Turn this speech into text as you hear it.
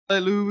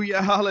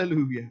Hallelujah,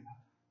 hallelujah.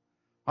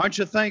 Aren't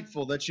you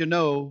thankful that you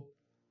know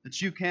that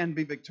you can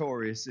be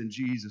victorious in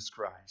Jesus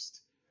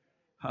Christ?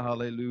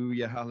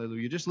 Hallelujah,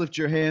 hallelujah. Just lift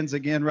your hands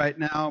again right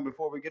now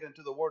before we get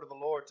into the word of the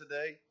Lord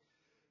today.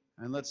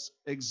 And let's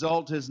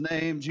exalt His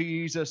name.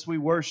 Jesus, we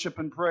worship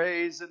and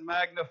praise and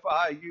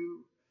magnify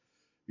You.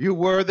 You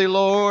worthy,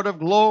 Lord, of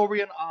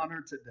glory and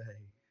honor today.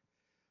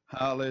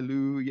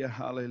 Hallelujah,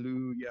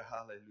 hallelujah,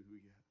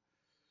 hallelujah.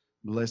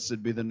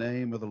 Blessed be the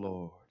name of the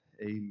Lord.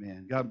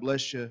 Amen. God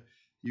bless you.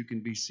 You can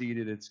be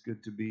seated. It's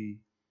good to be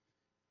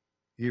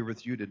here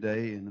with you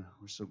today, and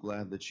we're so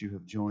glad that you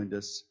have joined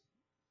us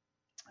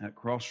at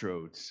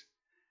Crossroads,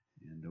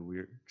 and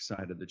we're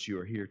excited that you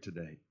are here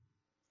today.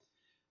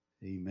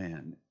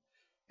 Amen.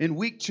 In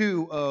week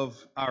 2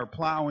 of our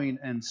plowing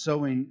and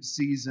sowing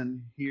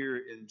season here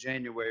in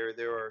January,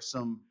 there are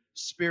some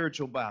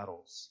spiritual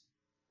battles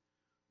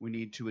we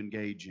need to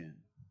engage in.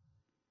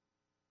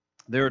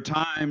 There are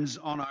times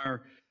on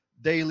our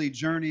daily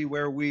journey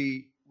where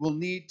we will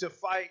need to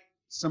fight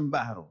some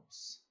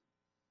battles.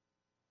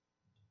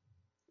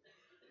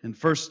 In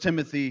 1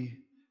 Timothy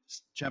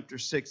chapter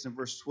 6 and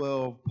verse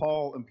 12,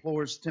 Paul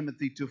implores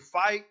Timothy to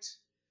fight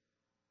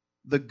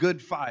the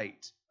good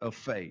fight of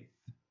faith.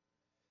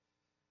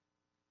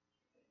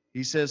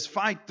 He says,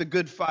 fight the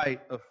good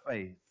fight of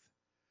faith.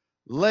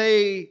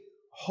 Lay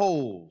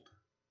hold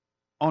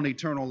on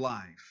eternal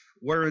life,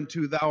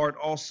 whereunto thou art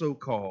also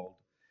called,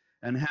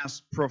 and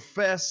hast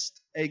professed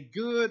a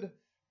good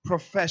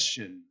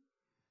profession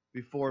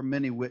before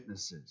many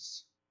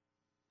witnesses.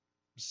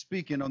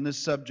 Speaking on this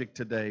subject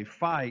today,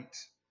 fight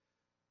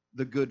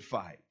the good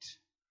fight.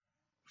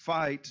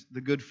 Fight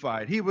the good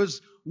fight. He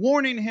was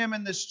warning him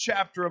in this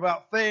chapter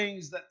about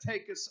things that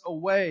take us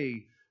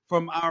away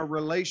from our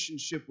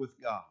relationship with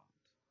God.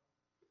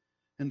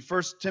 In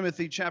 1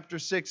 Timothy chapter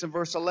 6 and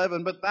verse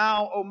 11, but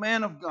thou, O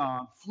man of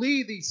God,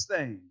 flee these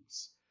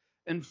things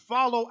and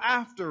follow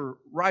after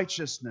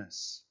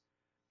righteousness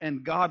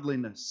and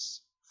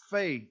godliness,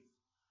 faith,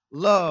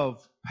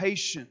 love,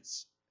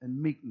 patience,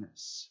 and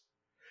meekness.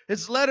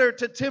 His letter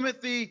to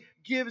Timothy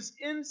gives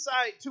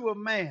insight to a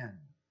man,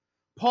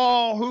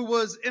 Paul, who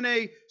was in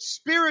a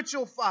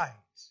spiritual fight.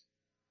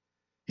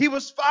 He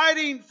was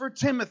fighting for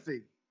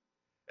Timothy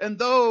and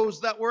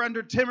those that were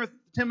under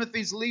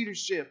Timothy's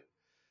leadership.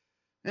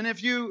 And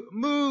if you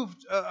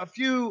moved a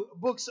few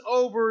books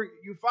over,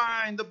 you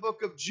find the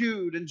book of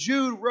Jude. And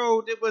Jude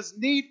wrote it was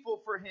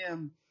needful for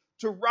him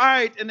to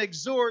write and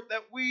exhort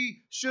that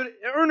we should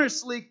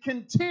earnestly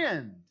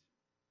contend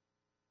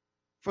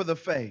for the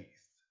faith.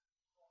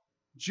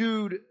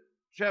 Jude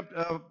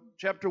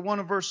chapter 1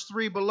 and verse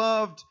 3,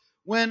 beloved,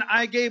 when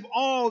I gave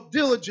all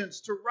diligence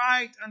to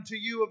write unto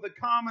you of the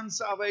common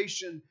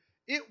salvation,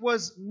 it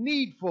was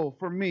needful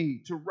for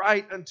me to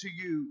write unto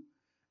you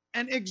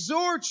and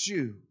exhort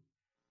you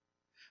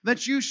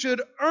that you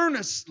should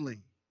earnestly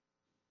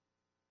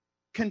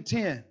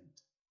contend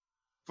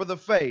for the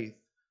faith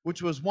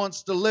which was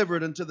once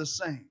delivered unto the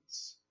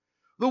saints.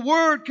 The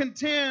word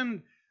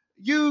contend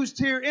used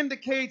here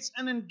indicates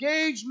an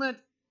engagement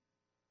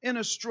in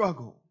a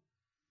struggle.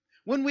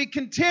 When we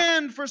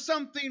contend for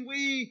something,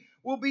 we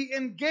will be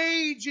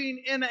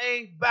engaging in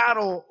a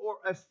battle or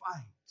a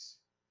fight.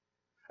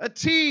 A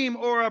team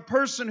or a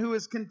person who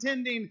is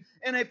contending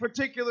in a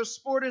particular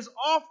sport is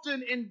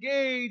often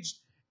engaged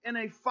in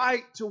a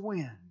fight to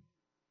win.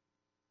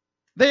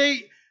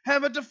 They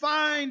have a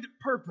defined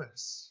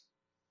purpose.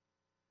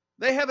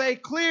 They have a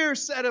clear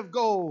set of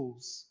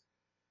goals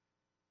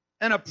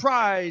and a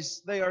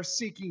prize they are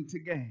seeking to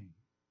gain.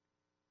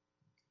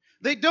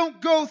 They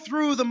don't go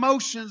through the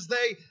motions.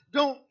 They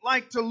don't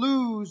like to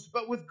lose,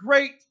 but with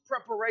great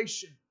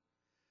preparation,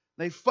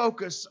 they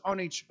focus on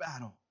each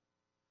battle.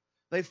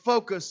 They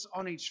focus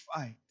on each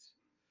fight.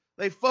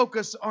 They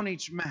focus on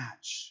each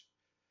match.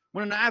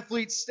 When an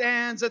athlete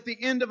stands at the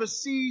end of a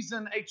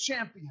season a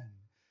champion,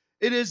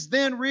 it is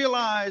then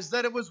realized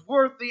that it was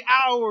worth the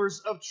hours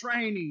of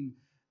training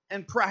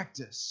and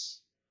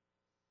practice.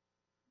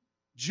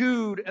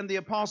 Jude and the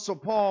Apostle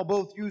Paul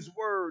both use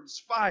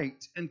words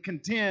fight and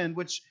contend,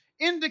 which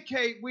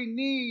indicate we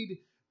need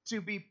to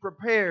be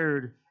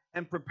prepared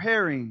and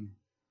preparing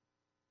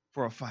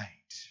for a fight.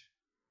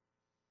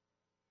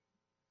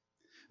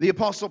 The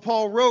Apostle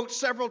Paul wrote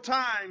several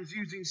times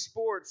using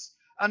sports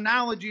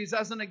analogies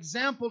as an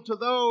example to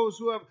those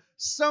who have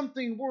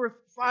something worth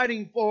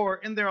fighting for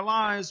in their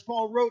lives.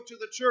 Paul wrote to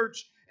the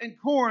church in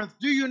Corinth,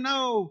 do you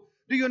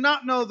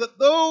not know that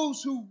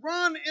those who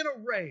run in a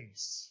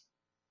race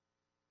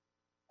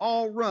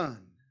all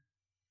run,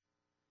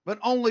 but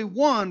only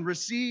one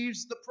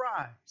receives the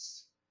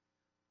prize?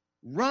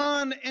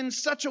 Run in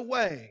such a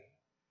way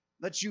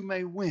that you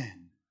may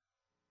win.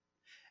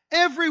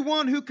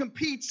 Everyone who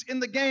competes in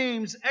the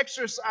games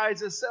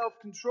exercises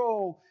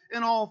self-control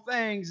in all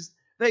things.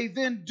 They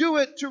then do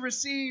it to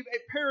receive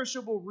a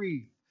perishable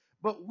wreath,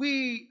 but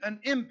we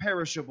an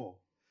imperishable.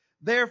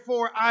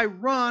 Therefore I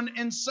run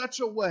in such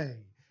a way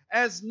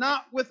as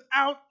not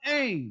without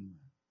aim.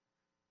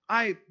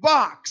 I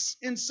box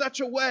in such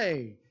a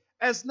way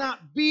as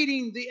not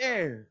beating the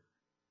air.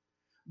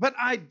 but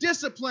I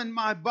discipline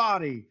my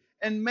body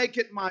and make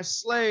it my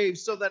slave,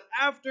 so that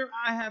after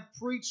I have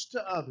preached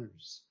to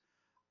others,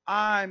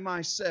 I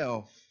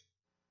myself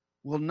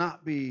will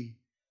not be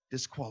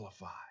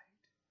disqualified.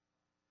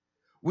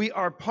 We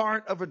are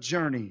part of a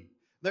journey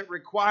that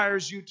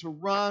requires you to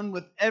run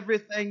with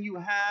everything you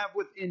have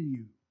within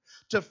you,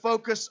 to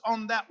focus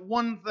on that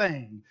one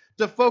thing,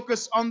 to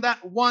focus on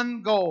that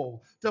one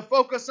goal, to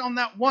focus on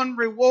that one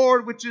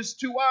reward, which is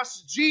to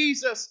us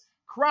Jesus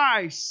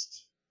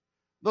Christ,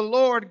 the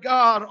Lord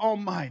God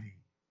Almighty.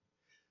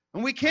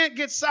 And we can't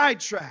get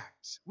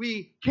sidetracked.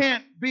 We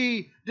can't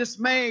be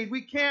dismayed.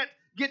 We can't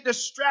get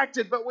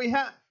distracted, but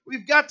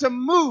we've got to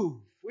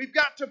move. We've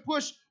got to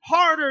push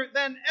harder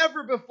than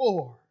ever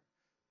before.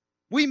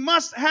 We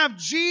must have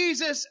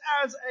Jesus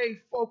as a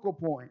focal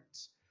point,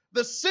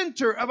 the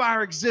center of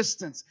our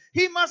existence.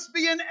 He must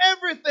be in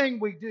everything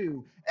we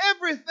do,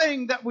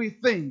 everything that we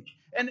think,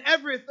 and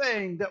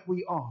everything that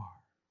we are.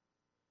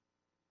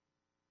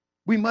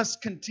 We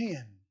must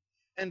contend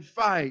and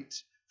fight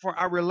for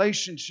our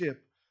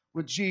relationship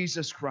with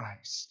Jesus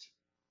Christ.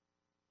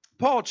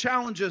 Paul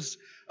challenges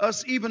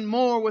us even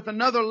more with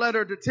another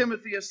letter to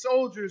Timothy as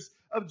soldiers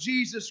of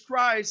Jesus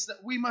Christ,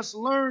 that we must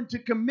learn to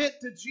commit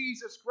to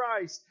Jesus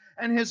Christ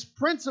and His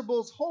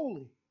principles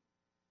wholly.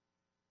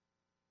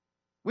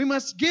 We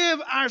must give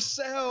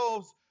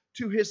ourselves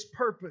to His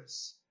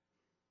purpose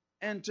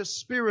and to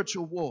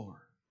spiritual war.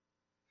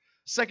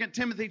 2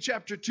 Timothy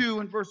chapter 2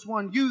 and verse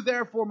 1, you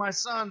therefore, my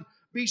son,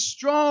 be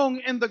strong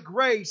in the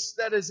grace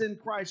that is in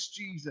Christ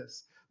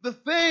Jesus. The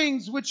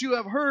things which you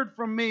have heard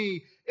from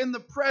me in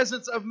the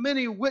presence of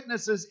many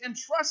witnesses,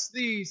 entrust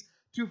these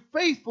to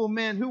faithful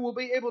men who will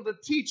be able to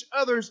teach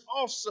others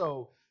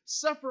also.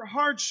 Suffer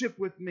hardship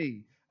with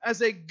me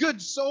as a good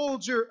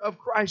soldier of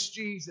Christ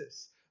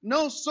Jesus.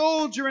 No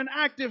soldier in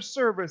active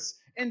service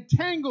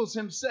entangles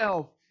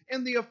himself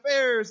in the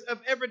affairs of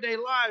everyday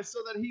life, so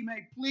that he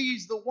may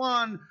please the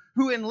one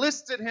who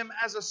enlisted him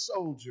as a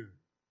soldier.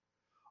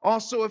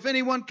 Also, if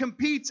anyone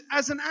competes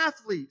as an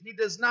athlete, he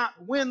does not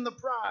win the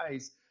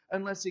prize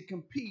unless he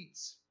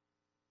competes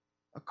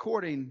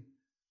according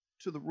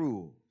to the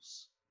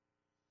rules.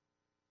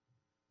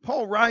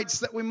 Paul writes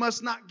that we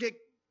must not get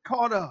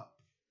caught up.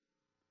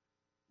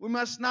 We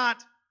must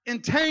not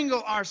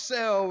entangle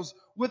ourselves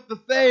with the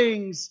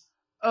things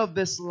of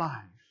this life.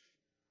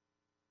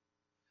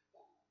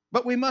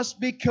 But we must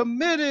be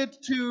committed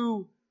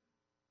to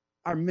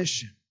our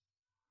mission.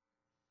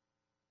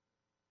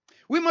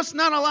 We must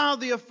not allow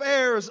the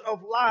affairs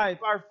of life,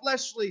 our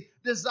fleshly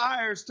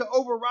desires, to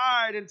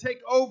override and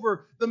take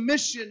over the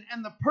mission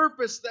and the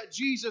purpose that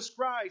Jesus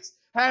Christ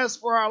has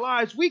for our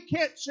lives. We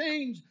can't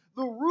change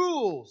the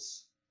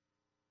rules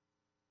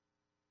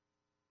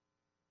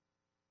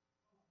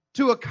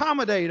to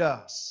accommodate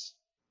us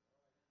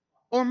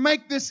or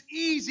make this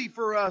easy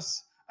for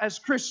us as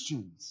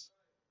Christians.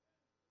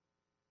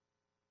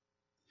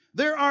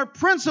 There are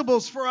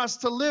principles for us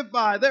to live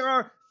by. There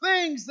are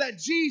things that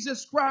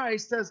Jesus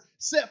Christ has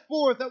set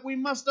forth that we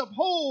must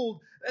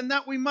uphold and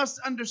that we must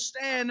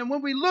understand. And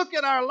when we look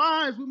at our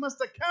lives, we must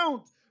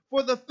account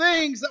for the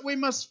things that we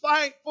must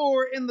fight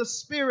for in the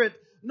Spirit,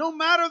 no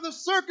matter the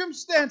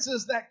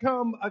circumstances that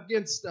come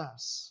against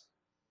us.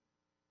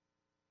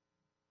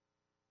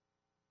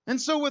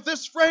 And so with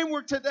this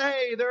framework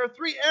today, there are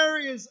 3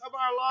 areas of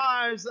our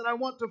lives that I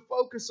want to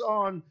focus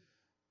on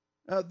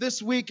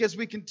this week as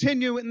we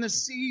continue in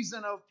this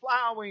season of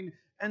plowing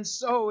and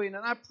sowing.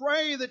 And I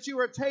pray that you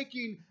are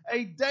taking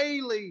a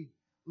daily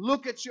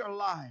look at your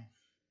life.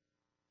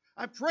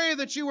 I pray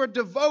that you are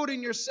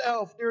devoting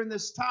yourself during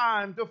this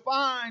time to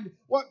find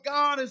what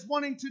God is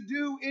wanting to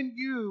do in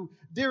you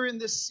during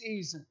this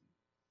season.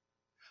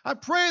 I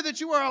pray that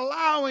you are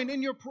allowing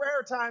in your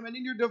prayer time and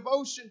in your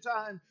devotion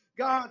time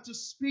God to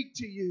speak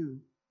to you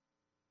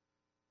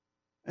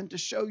and to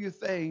show you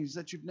things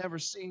that you've never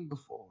seen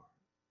before.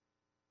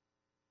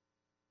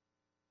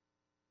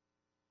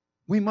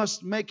 We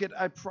must make it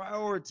a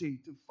priority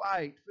to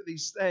fight for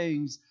these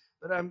things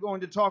that I'm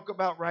going to talk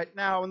about right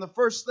now. And the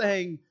first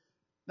thing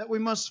that we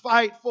must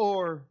fight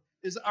for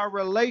is our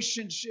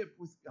relationship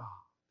with God.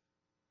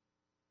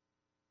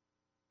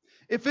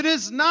 If it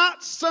is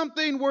not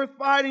something worth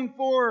fighting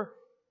for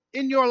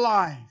in your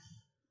life,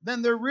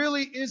 then there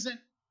really isn't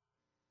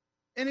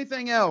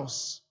anything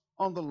else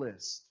on the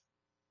list.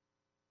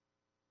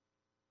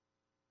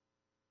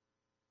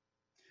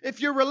 If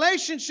your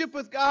relationship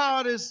with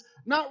God is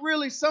not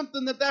really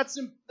something that's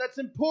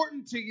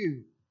important to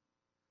you,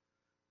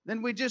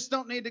 then we just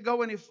don't need to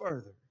go any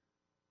further.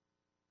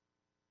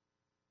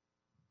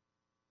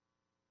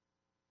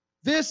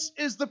 This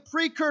is the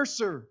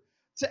precursor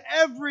to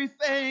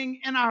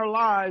everything in our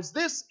lives.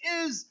 This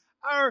is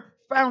our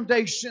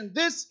foundation.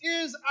 This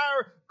is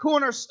our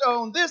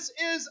cornerstone. This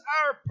is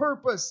our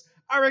purpose,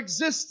 our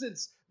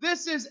existence.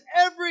 This is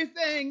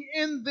everything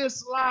in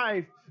this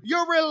life.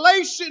 Your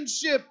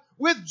relationship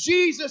with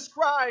Jesus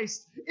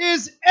Christ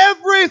is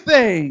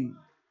everything.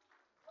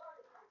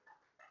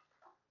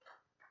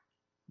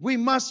 We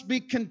must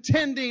be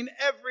contending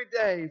every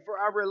day for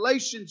our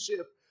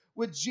relationship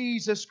with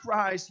Jesus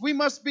Christ. We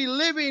must be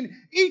living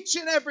each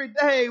and every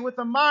day with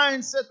the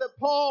mindset that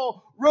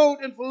Paul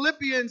wrote in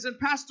Philippians, and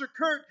Pastor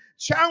Kurt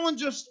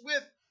challenged us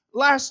with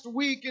last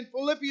week in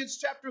Philippians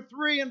chapter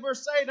 3 and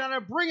verse 8. And I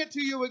bring it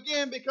to you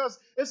again because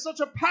it's such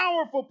a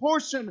powerful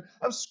portion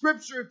of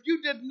Scripture. If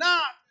you did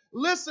not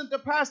listen to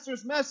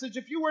Pastor's message,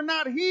 if you were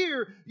not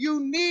here, you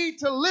need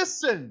to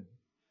listen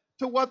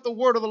to what the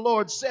word of the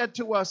Lord said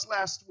to us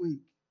last week,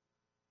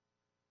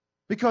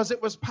 because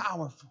it was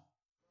powerful.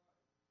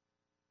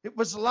 It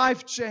was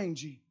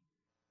life-changing.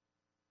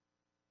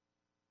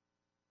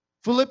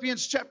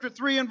 Philippians chapter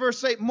 3 and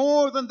verse 8,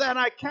 more than that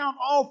I count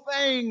all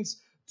things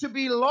to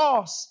be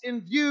lost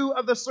in view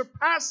of the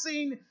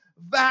surpassing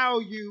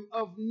value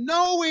of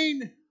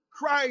knowing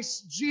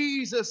Christ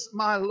Jesus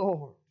my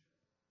Lord,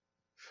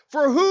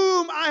 for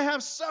whom I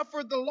have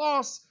suffered the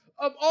loss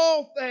of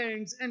all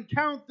things and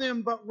count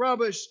them but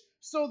rubbish,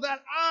 so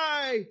that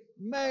I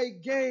may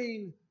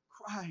gain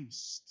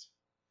Christ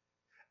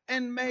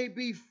and may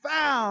be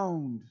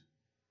found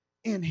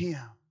in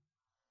Him.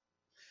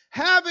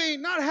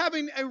 Not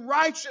having a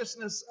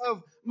righteousness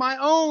of my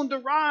own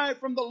derived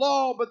from the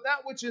law, but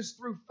that which is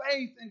through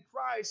faith in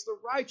Christ, the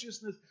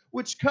righteousness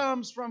which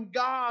comes from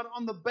God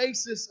on the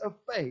basis of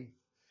faith,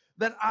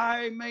 that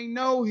I may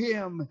know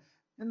Him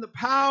in the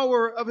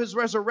power of His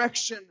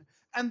resurrection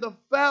and the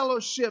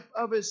fellowship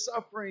of His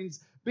sufferings,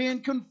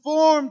 being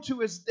conformed to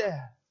His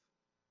death,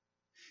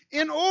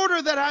 in order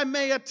that I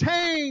may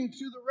attain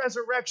to the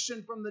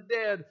resurrection from the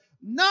dead.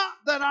 Not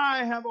that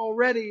I have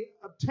already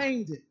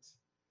obtained it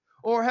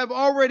or have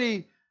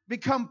already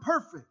become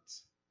perfect.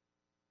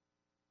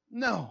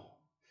 No,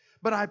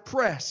 but I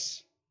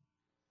press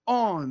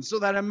on so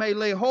that I may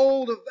lay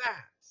hold of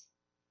that,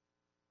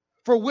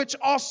 for which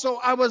also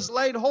I was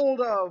laid hold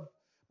of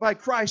by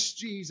Christ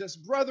Jesus.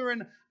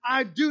 Brethren,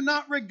 I do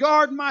not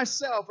regard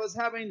myself as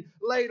having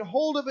laid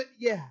hold of it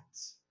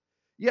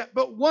yet,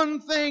 but one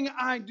thing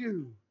I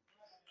do,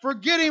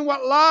 forgetting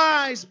what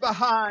lies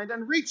behind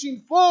and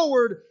reaching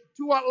forward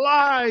to what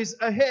lies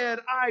ahead,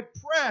 I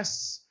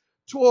press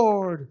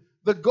toward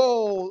the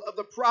goal of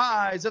the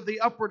prize of the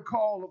upward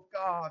call of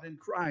God in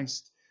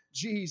Christ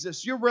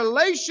Jesus. Your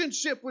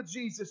relationship with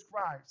Jesus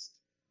Christ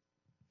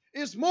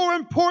is more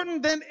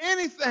important than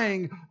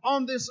anything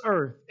on this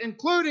earth,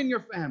 including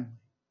your family.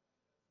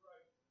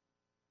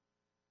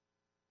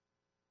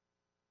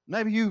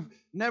 Maybe you've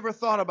never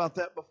thought about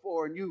that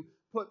before, and you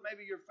put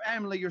maybe your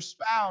family, your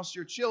spouse,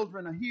 your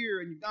children are here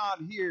and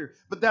God here,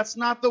 but that's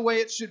not the way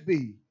it should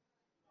be.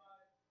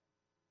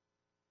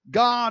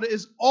 God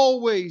is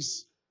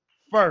always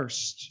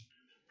first.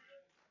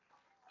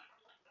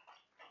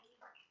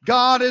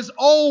 God is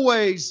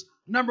always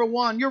number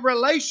one. Your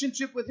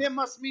relationship with Him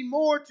must mean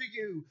more to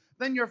you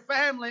than your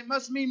family. It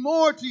must mean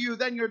more to you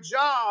than your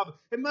job.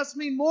 It must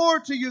mean more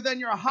to you than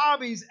your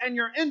hobbies and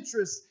your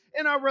interests.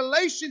 In our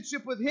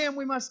relationship with Him,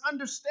 we must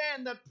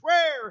understand that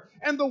prayer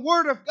and the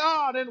Word of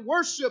God and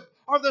worship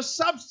are the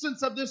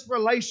substance of this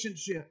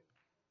relationship.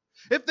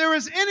 If there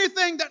is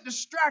anything that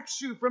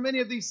distracts you from any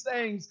of these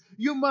things,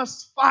 you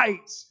must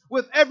fight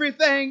with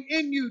everything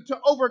in you to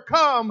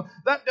overcome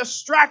that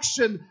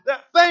distraction,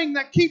 that thing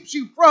that keeps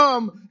you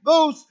from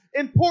those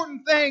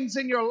important things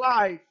in your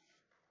life.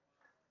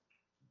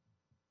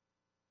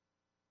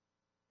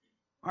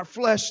 Our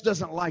flesh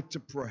doesn't like to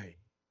pray.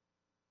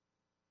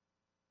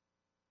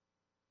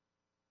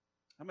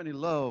 How many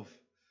love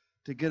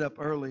to get up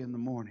early in the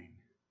morning?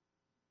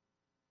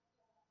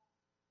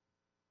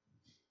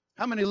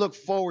 How many look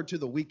forward to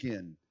the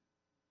weekend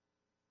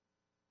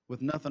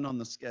with nothing on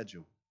the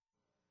schedule?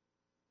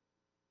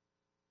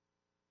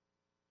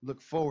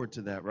 Look forward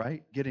to that,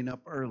 right? Getting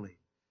up early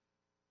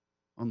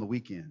on the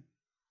weekend.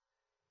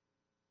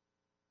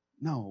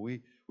 No,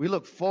 we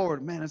look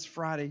forward. Man, it's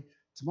Friday.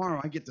 Tomorrow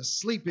I get to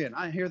sleep in.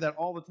 I hear that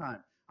all the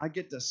time. I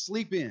get to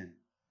sleep in.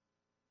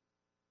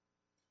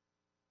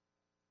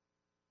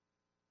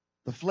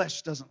 The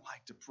flesh doesn't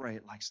like to pray.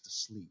 It likes to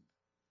sleep.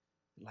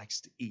 It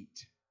likes to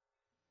eat.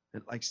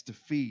 It likes to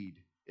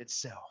feed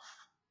itself.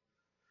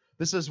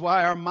 This is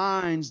why our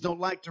minds don't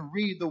like to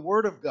read the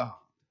Word of God,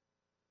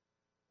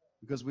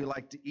 because we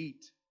like to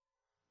eat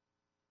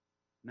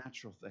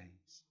natural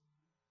things.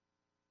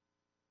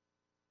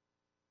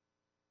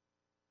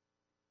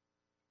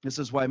 This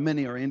is why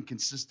many are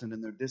inconsistent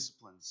in their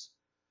disciplines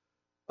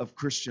of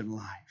Christian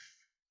life.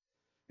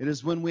 It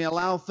is when we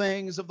allow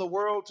things of the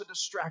world to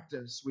distract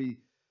us, we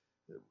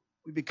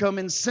become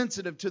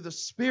insensitive to the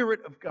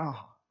Spirit of God.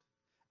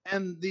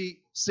 And the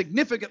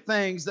significant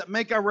things that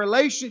make our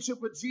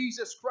relationship with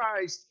Jesus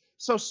Christ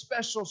so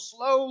special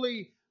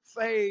slowly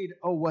fade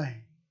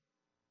away.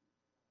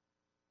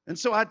 And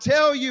so I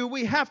tell you,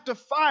 we have to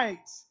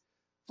fight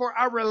for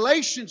our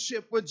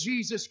relationship with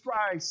Jesus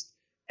Christ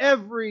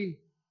every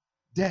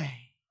day.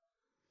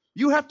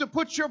 You have to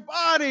put your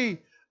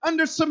body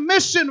under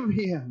submission of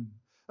Him,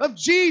 of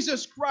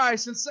Jesus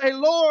Christ, and say,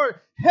 Lord,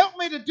 help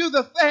me to do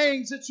the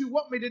things that you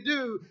want me to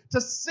do,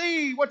 to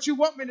see what you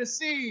want me to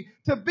see,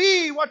 to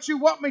be what you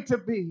want me to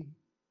be,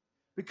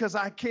 because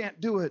I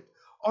can't do it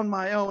on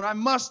my own. I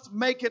must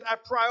make it a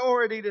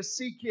priority to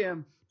seek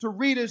Him, to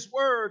read His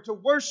Word, to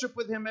worship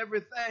with Him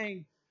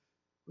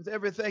with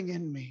everything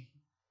in me.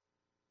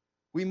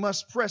 We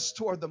must press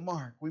toward the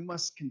mark. We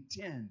must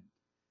contend.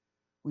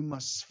 We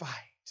must fight.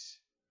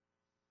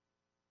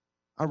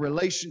 Our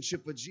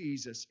relationship with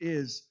Jesus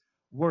is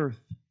worth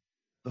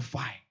the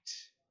fight.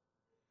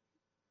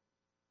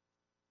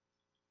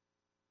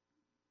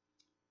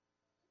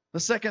 The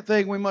second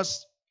thing we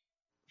must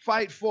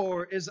fight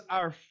for is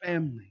our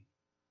family.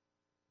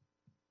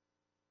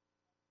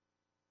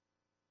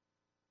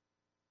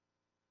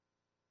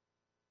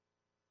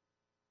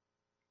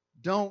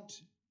 Don't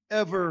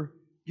ever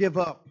give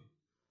up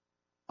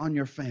on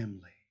your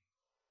family.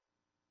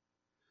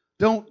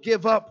 Don't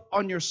give up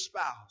on your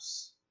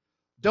spouse.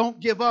 Don't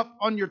give up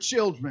on your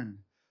children.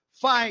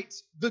 Fight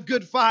the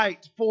good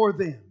fight for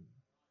them.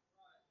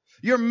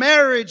 Your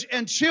marriage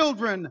and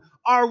children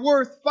are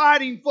worth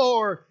fighting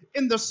for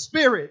in the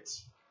Spirit.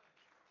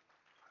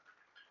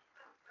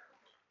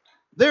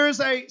 There is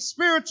a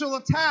spiritual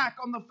attack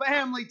on the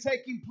family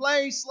taking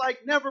place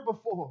like never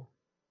before.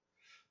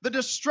 The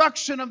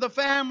destruction of the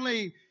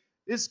family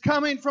is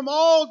coming from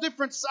all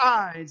different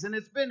sides, and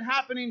it's been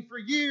happening for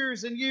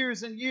years and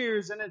years and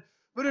years.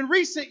 But in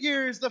recent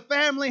years, the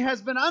family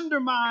has been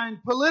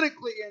undermined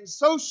politically and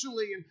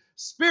socially and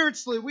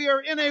spiritually. We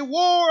are in a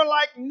war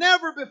like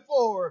never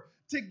before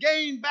to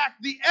gain back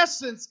the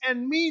essence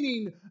and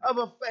meaning of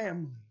a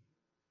family.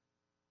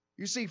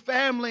 You see,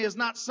 family is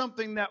not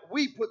something that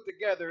we put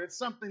together. It's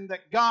something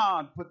that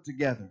God put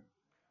together.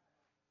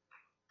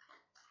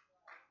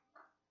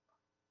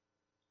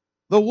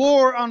 The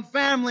war on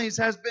families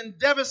has been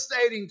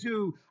devastating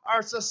to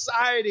our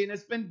society, and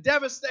it's been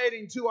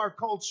devastating to our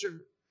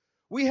culture.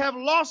 We have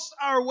lost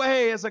our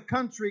way as a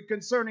country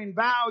concerning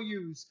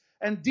values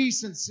and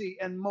decency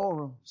and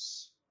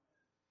morals.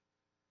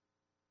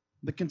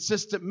 The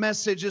consistent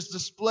message is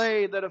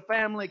displayed that a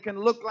family can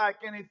look like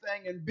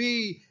anything and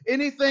be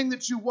anything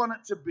that you want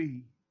it to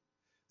be.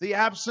 The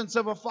absence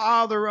of a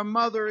father or a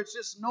mother, it's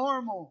just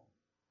normal.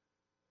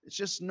 It's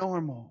just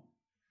normal.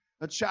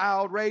 A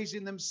child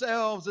raising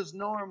themselves is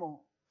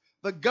normal.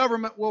 The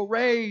government will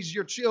raise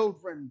your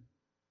children.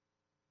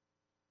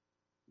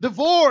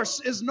 Divorce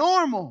is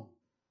normal.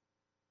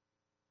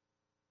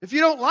 If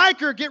you don't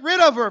like her, get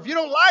rid of her. If you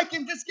don't like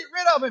him, just get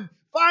rid of him.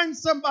 Find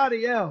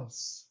somebody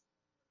else.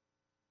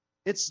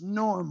 It's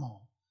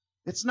normal.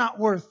 It's not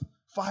worth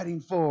fighting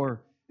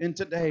for in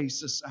today's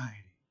society.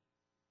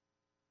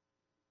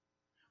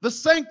 The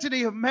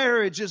sanctity of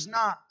marriage is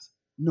not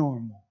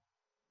normal.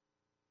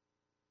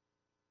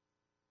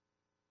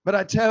 But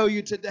I tell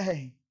you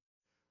today,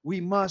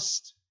 we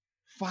must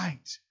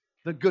fight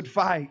the good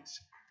fight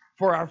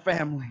for our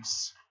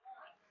families.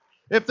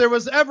 If there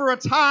was ever a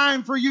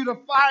time for you to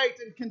fight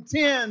and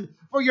contend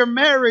for your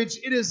marriage,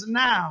 it is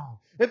now.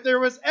 If there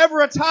was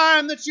ever a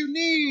time that you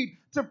need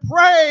to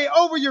pray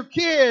over your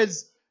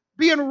kids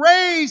being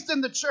raised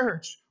in the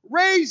church,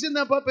 raising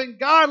them up in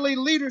godly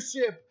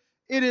leadership,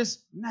 it is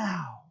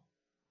now.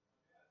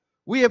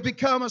 We have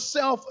become a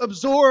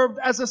self-absorbed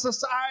as a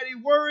society,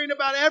 worrying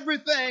about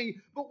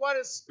everything but what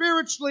is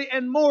spiritually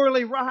and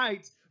morally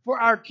right for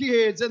our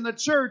kids. And the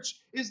church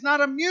is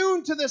not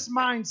immune to this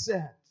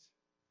mindset.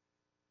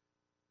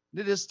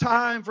 It is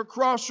time for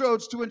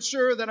Crossroads to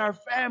ensure that our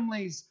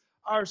families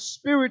are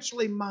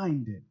spiritually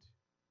minded.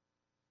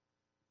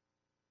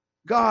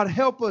 God,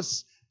 help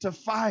us to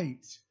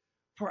fight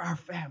for our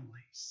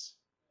families.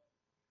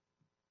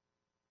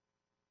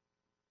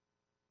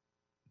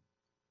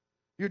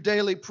 Your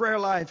daily prayer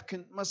life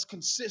must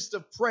consist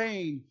of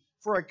praying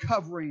for a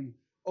covering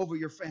over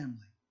your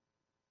family.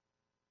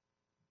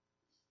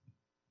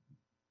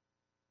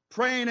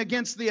 Praying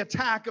against the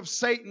attack of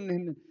Satan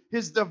and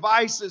his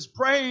devices.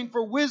 Praying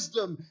for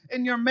wisdom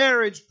in your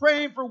marriage.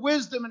 Praying for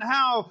wisdom in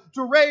how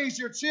to raise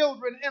your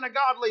children in a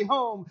godly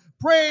home.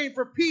 Praying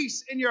for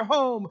peace in your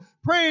home.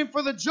 Praying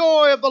for the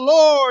joy of the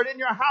Lord in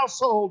your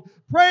household.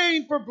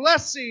 Praying for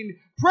blessing.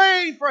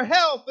 Praying for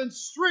health and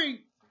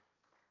strength.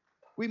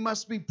 We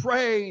must be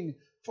praying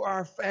for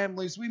our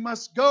families. We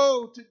must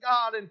go to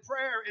God in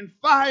prayer and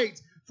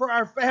fight for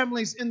our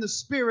families in the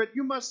Spirit.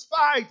 You must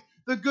fight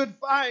the good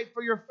fight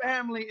for your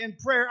family in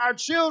prayer. Our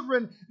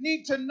children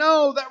need to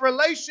know that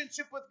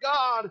relationship with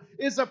God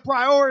is a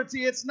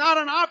priority. It's not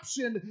an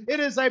option. It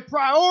is a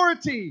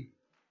priority.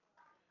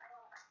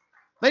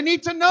 They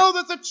need to know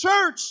that the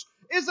church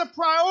is a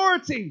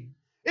priority.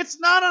 It's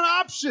not an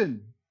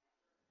option.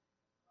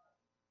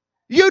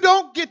 You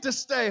don't get to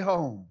stay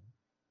home.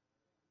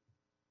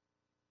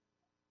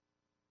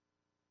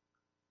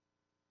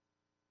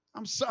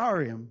 I'm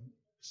sorry, I'm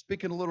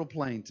speaking a little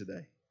plain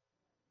today.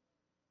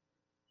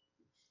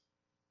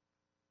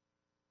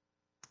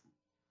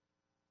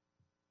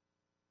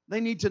 They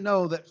need to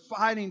know that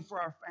fighting for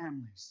our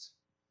families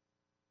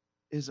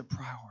is a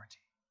priority.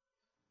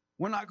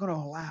 We're not going to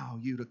allow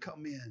you to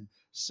come in,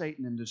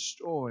 Satan, and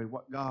destroy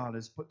what God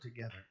has put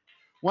together.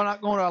 We're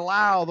not going to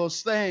allow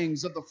those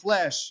things of the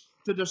flesh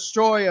to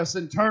destroy us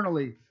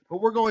internally. But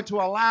we're going to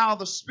allow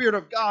the Spirit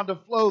of God to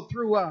flow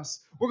through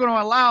us. We're going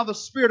to allow the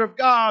Spirit of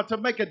God to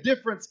make a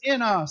difference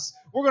in us.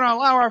 We're going to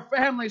allow our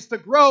families to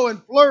grow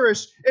and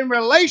flourish in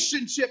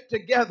relationship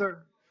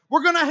together.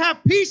 We're going to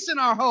have peace in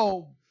our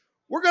home.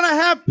 We're going to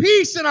have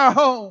peace in our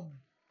home.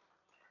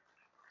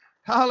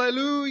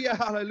 Hallelujah,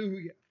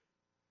 hallelujah.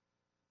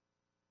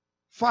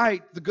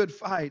 Fight the good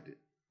fight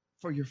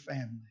for your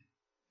family.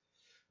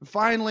 And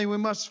finally, we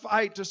must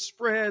fight to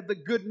spread the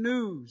good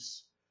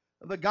news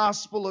of the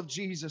gospel of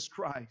Jesus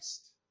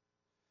Christ.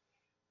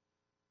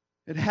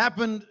 It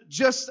happened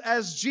just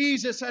as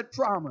Jesus had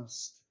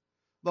promised.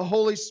 The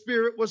Holy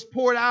Spirit was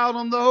poured out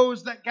on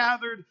those that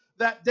gathered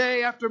that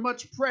day after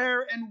much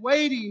prayer and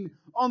waiting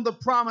on the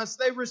promise.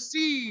 They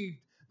received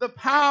the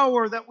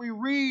power that we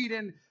read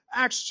in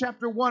Acts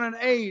chapter 1 and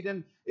 8.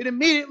 And it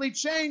immediately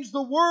changed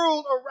the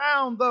world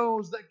around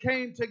those that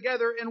came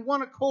together in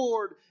one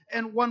accord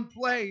and one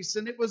place.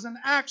 And it was in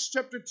Acts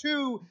chapter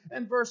 2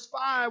 and verse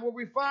 5 where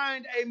we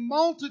find a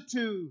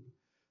multitude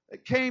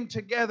that came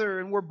together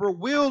and were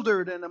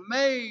bewildered and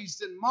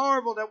amazed and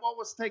marveled at what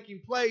was taking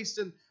place.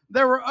 And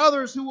there were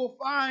others who will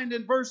find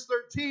in verse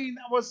 13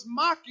 that was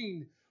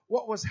mocking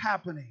what was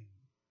happening.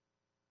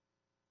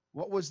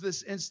 What was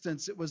this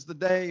instance? It was the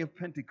day of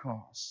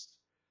Pentecost.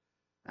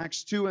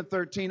 Acts 2 and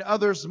 13,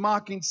 others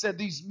mocking said,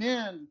 "These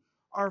men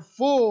are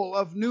full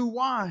of new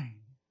wine."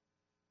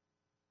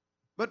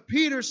 But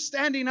Peter,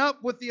 standing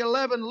up with the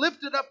 11,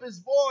 lifted up his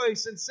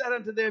voice and said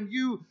unto them,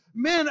 "You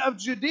men of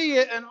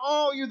Judea, and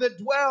all you that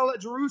dwell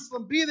at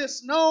Jerusalem, be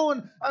this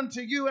known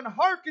unto you, and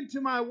hearken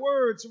to my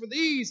words, for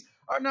these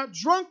are not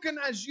drunken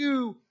as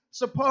you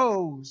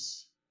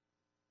suppose.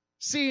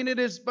 Seeing it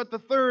is but the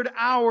third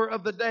hour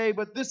of the day,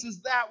 but this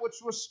is that which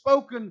was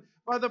spoken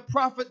by the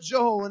prophet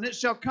Joel. And it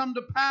shall come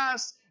to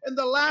pass in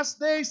the last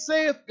day,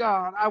 saith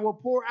God, I will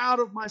pour out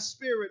of my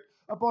Spirit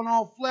upon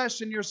all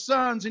flesh, and your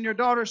sons and your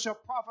daughters shall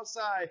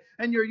prophesy,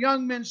 and your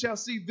young men shall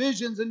see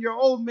visions, and your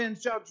old men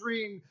shall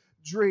dream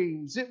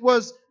dreams." It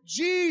was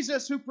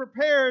Jesus who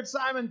prepared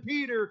Simon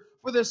Peter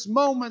for this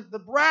moment, the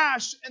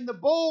brash and the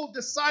bold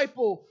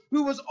disciple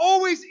who was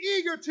always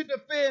eager to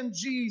defend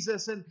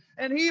Jesus. And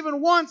he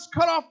even once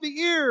cut off the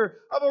ear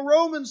of a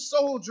Roman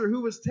soldier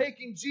who was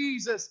taking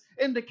Jesus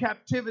into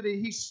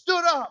captivity. He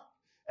stood up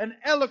and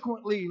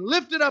eloquently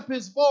lifted up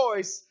his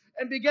voice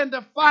and began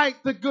to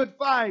fight the good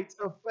fight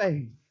of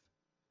faith.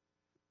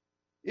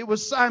 It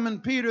was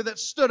Simon Peter that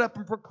stood up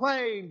and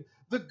proclaimed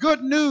the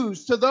good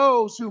news to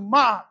those who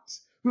mocked,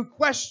 who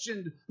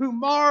questioned, who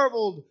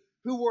marveled,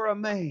 who were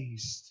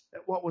amazed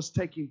at what was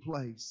taking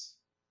place.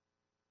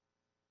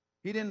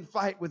 He didn't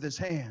fight with his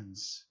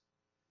hands.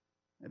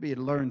 Maybe he'd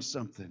learned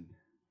something.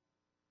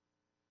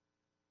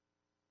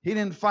 He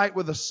didn't fight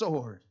with a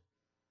sword.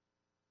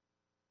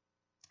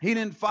 He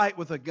didn't fight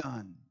with a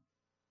gun.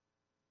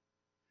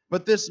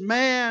 But this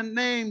man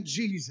named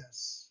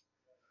Jesus,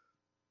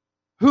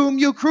 whom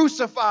you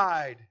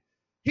crucified,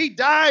 he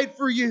died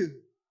for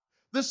you.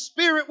 The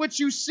Spirit which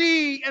you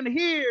see and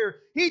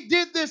hear, he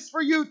did this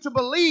for you to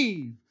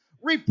believe.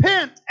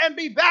 Repent and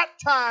be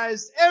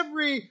baptized,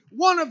 every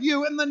one of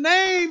you, in the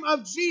name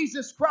of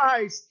Jesus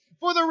Christ,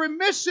 for the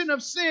remission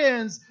of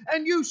sins,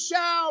 and you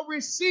shall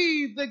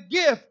receive the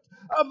gift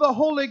of the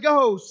Holy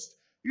Ghost.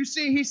 You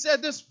see, he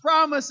said this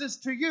promise is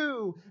to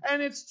you,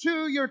 and it's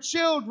to your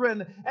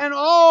children, and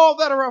all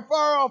that are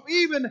afar off,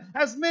 even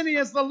as many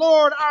as the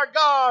Lord our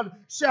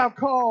God shall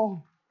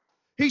call.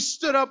 He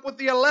stood up with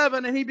the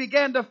 11, and he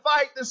began to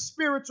fight the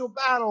spiritual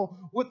battle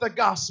with the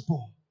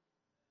gospel.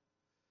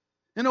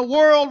 In a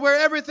world where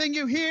everything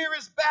you hear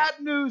is bad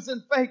news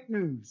and fake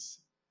news,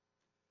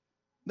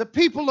 the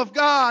people of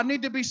God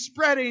need to be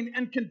spreading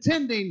and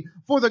contending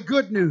for the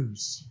good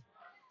news.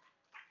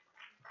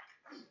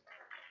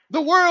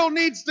 The world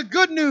needs the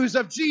good news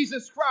of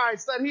Jesus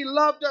Christ, that he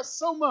loved us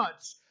so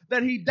much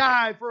that he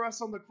died for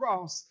us on the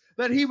cross,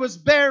 that he was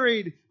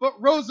buried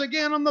but rose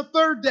again on the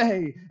third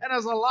day and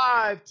is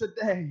alive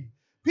today.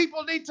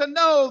 People need to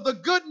know the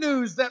good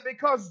news that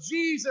because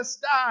Jesus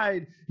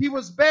died, he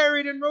was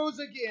buried and rose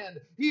again.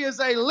 He is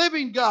a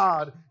living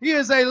God. He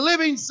is a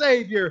living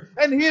Savior,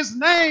 and his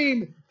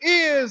name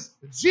is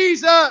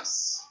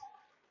Jesus.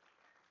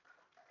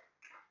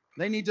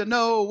 They need to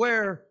know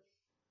where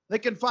they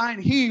can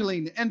find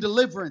healing and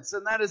deliverance,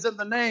 and that is in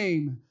the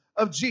name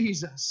of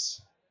Jesus.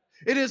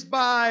 It is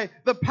by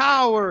the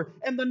power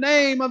and the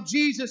name of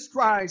Jesus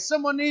Christ.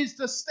 Someone needs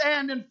to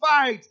stand and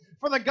fight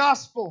for the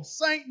gospel.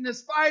 Satan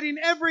is fighting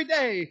every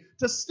day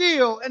to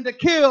steal and to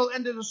kill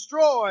and to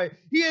destroy.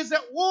 He is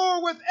at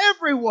war with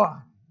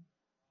everyone.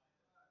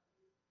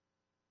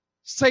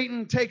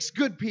 Satan takes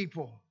good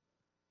people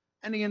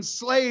and he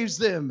enslaves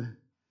them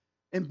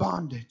in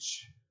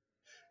bondage.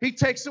 He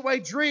takes away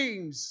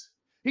dreams.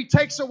 He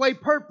takes away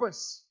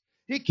purpose.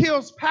 He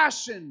kills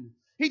passion.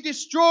 He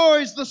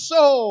destroys the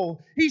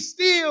soul. He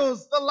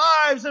steals the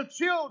lives of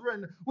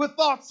children with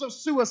thoughts of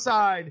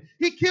suicide.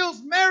 He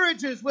kills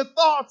marriages with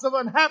thoughts of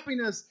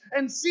unhappiness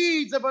and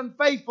seeds of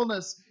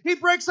unfaithfulness. He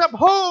breaks up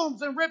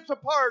homes and rips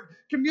apart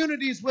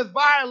communities with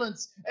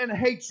violence and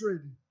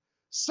hatred.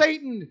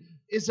 Satan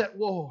is at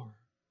war.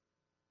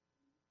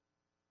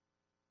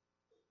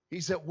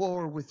 He's at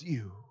war with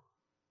you.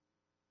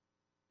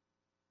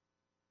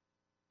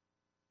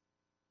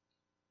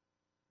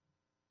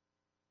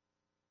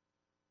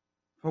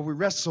 For we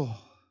wrestle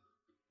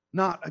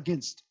not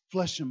against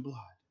flesh and blood,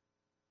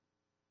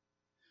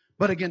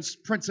 but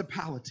against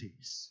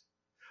principalities,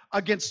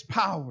 against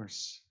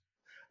powers,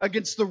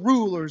 against the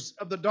rulers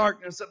of the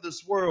darkness of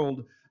this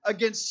world,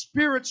 against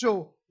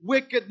spiritual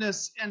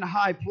wickedness in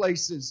high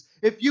places.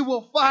 If you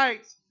will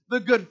fight the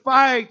good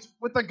fight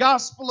with the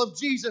gospel of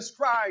Jesus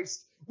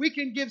Christ, we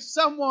can give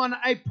someone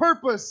a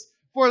purpose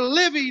for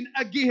living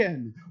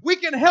again. We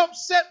can help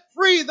set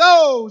free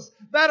those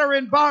that are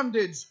in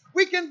bondage.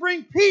 We can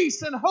bring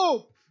peace and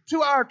hope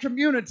to our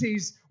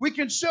communities. We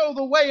can show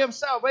the way of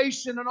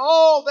salvation and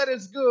all that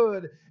is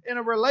good in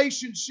a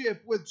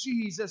relationship with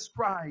Jesus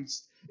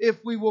Christ.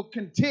 If we will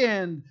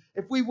contend,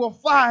 if we will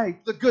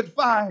fight the good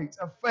fight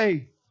of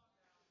faith.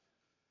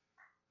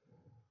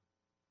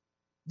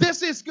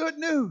 This is good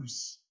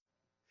news.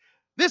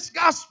 This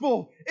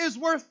gospel is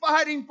worth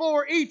fighting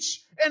for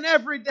each and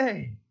every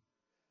day.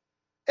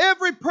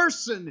 Every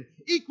person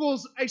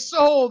equals a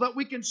soul that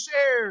we can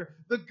share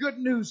the good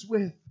news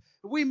with.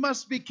 We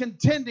must be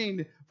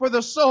contending for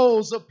the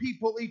souls of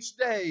people each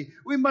day.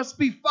 We must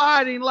be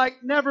fighting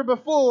like never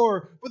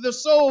before for the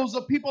souls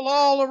of people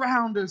all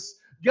around us.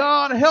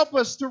 God, help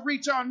us to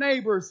reach our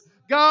neighbors.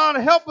 God,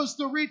 help us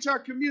to reach our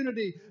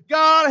community.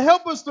 God,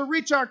 help us to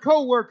reach our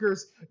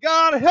co-workers.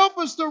 God, help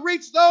us to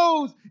reach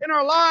those in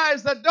our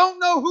lives that don't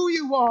know who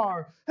you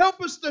are. Help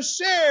us to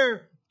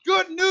share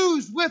good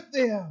news with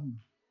them.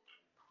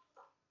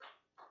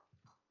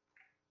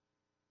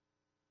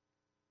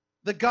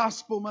 The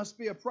gospel must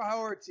be a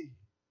priority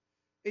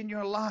in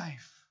your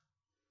life.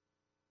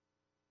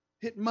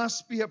 It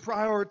must be a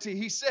priority.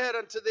 He said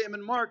unto them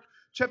in Mark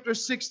chapter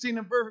 16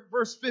 and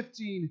verse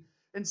 15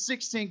 and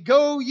 16,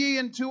 "Go ye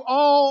into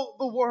all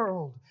the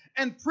world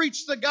and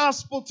preach the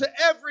gospel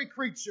to every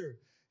creature.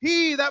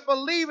 He that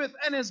believeth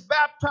and is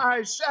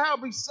baptized shall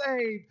be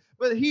saved,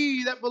 but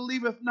he that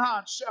believeth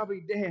not shall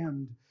be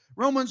damned."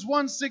 Romans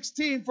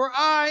 1:16, "For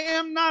I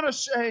am not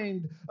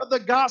ashamed of the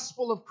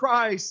gospel of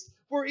Christ,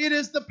 for it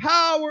is the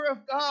power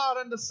of God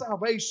unto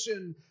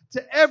salvation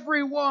to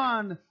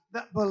everyone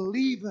that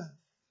believeth."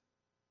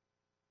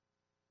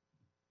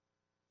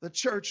 The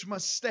church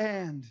must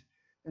stand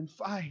and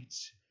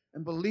fight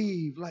and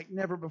believe like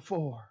never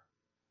before.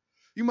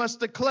 You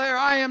must declare,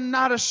 "I am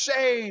not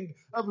ashamed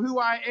of who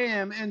I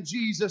am in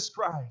Jesus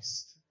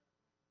Christ."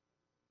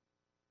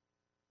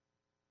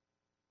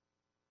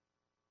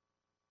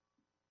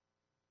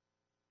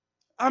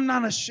 I'm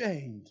not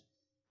ashamed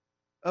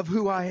of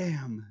who I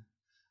am.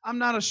 I'm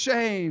not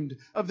ashamed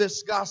of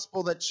this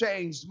gospel that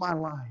changed my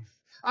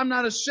life. I'm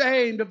not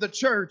ashamed of the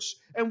church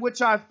in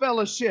which I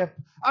fellowship.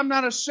 I'm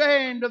not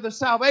ashamed of the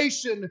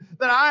salvation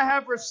that I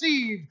have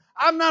received.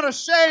 I'm not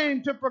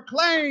ashamed to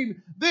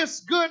proclaim this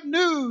good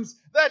news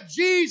that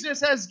Jesus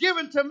has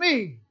given to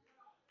me.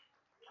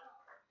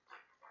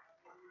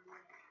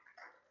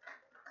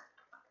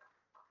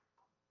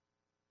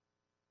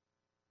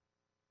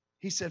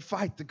 He said,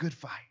 fight the good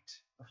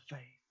fight of faith.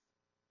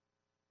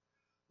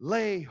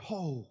 Lay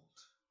hold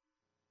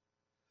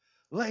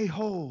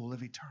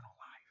of eternal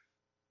life,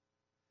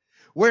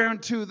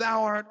 whereunto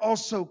thou art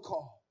also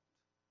called,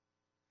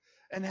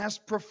 and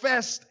hast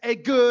professed a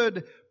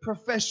good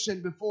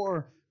profession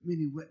before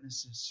many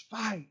witnesses.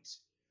 Fight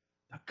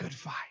the good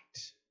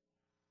fight.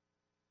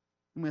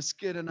 We must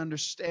get an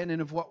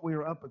understanding of what we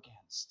are up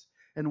against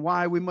and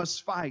why we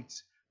must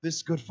fight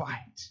this good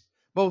fight.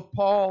 Both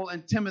Paul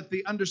and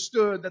Timothy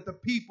understood that the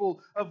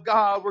people of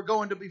God were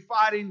going to be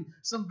fighting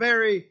some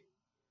very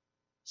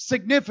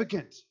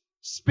significant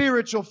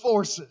spiritual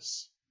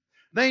forces.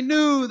 They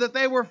knew that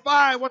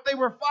what they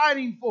were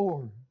fighting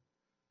for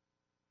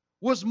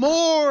was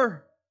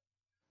more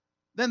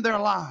than their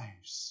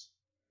lives.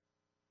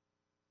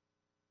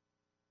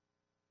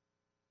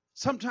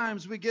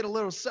 Sometimes we get a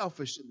little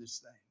selfish in this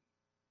thing.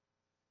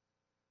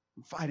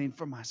 I'm fighting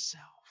for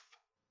myself.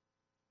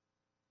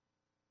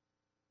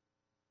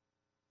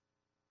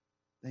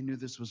 They knew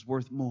this was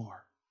worth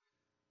more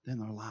than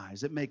their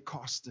lives. It may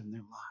cost them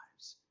their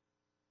lives.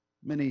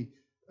 Many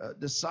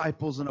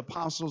disciples and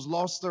apostles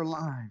lost their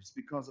lives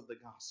because of the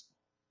gospel.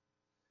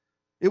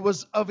 It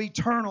was of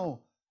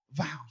eternal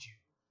value.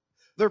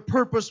 Their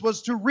purpose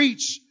was to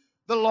reach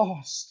the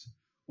lost,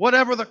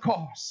 whatever the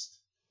cost.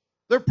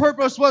 Their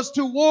purpose was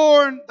to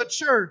warn the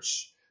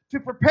church, to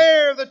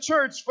prepare the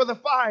church for the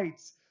fight,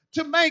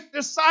 to make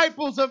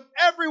disciples of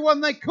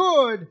everyone they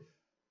could,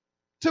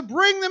 to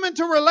bring them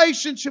into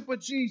relationship with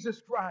Jesus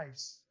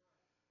Christ.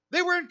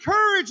 They were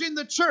encouraging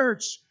the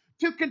church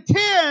to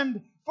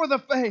contend for the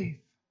faith.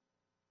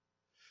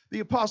 The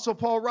Apostle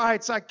Paul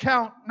writes, "I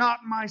count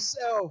not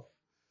myself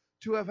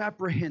to have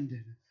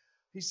apprehended."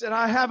 He said,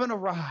 I haven't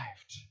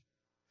arrived.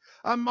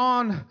 I'm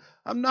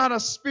not a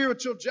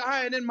spiritual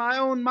giant in my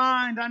own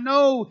mind. I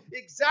know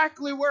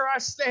exactly where I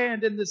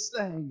stand in this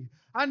thing.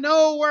 I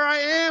know where I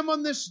am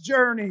on this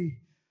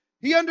journey.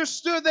 He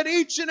understood that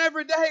each and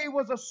every day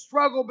was a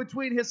struggle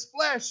between his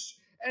flesh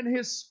and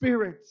his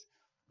spirit.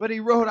 But he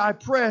wrote, I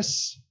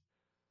press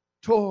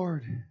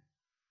toward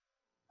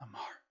the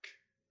mark.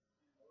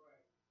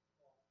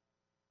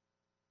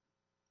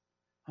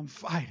 I'm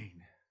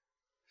fighting.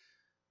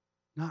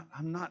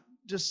 I'm not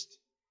just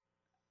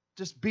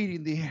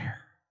beating the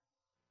air,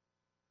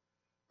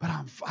 but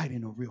I'm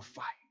fighting a real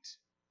fight.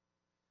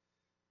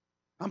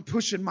 I'm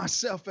pushing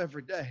myself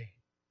every day.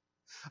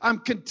 I'm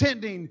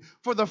contending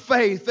for the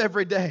faith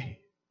every day.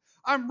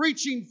 I'm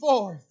reaching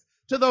forth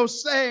to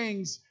those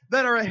things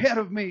that are ahead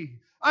of me.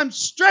 I'm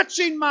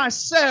stretching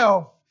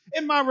myself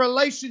in my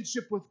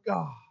relationship with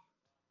God.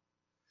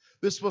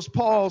 This was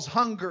Paul's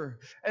hunger,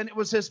 and it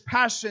was his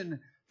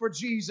passion for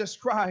Jesus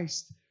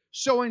Christ.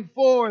 Showing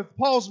forth,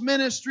 Paul's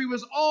ministry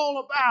was all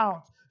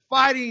about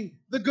fighting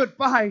the good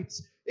fight.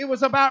 It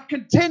was about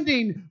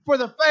contending for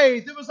the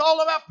faith. It was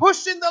all about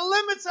pushing the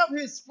limits of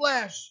his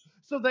flesh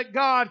so that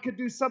God could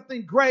do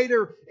something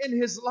greater in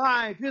his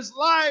life. His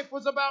life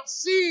was about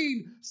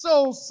seeing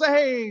souls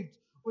saved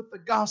with the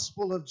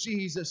gospel of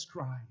Jesus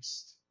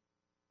Christ.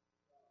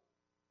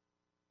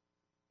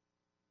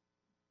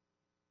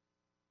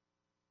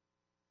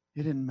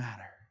 It didn't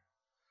matter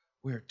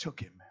where it took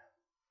him.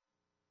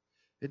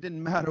 It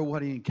didn't matter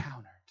what he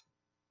encountered.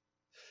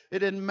 It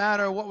didn't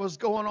matter what was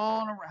going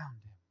on around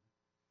him.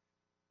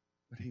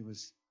 But he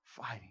was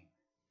fighting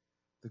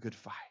the good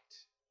fight.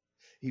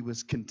 He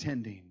was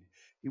contending.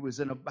 He was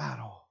in a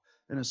battle,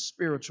 in a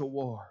spiritual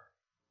war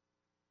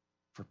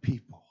for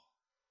people.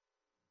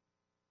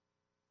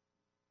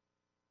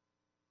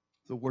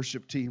 The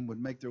worship team would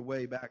make their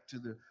way back to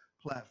the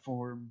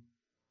platform.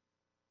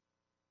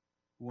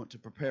 We want to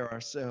prepare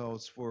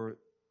ourselves for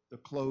the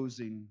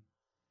closing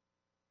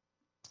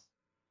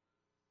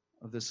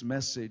of this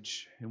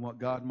message and what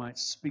God might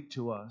speak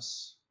to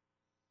us.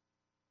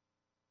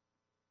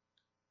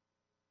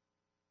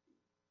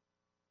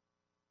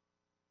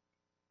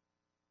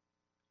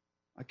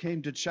 I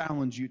came to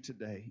challenge you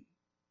today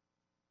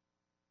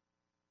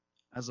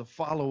as a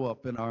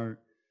follow-up in our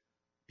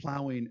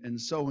plowing and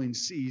sowing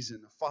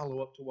season, a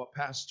follow-up to what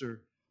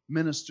Pastor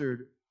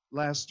ministered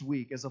last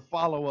week, as a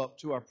follow-up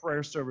to our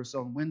prayer service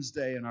on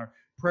Wednesday and our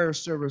prayer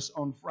service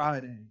on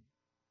Friday.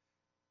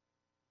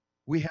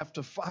 We have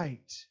to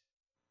fight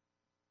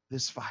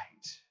this fight.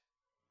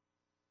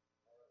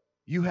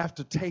 You have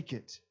to take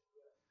it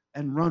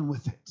and run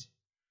with it.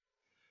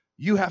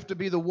 You have to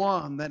be the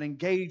one that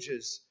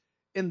engages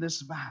in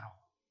this battle,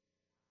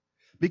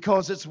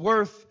 because it's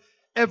worth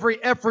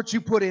every effort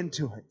you put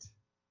into it.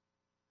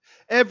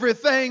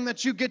 Everything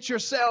that you get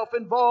yourself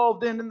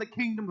involved in the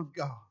kingdom of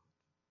God.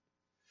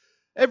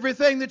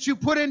 Everything that you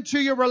put into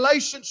your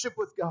relationship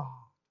with God.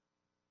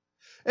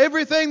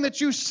 Everything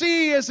that you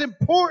see as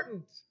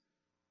important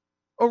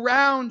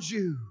around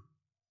you.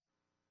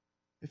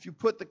 If you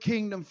put the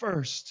kingdom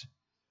first,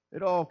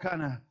 it all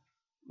kind of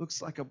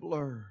looks like a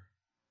blur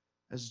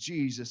as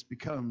Jesus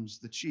becomes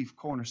the chief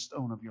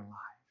cornerstone of your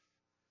life.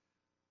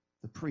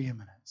 The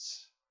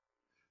preeminence,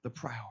 the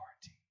priority.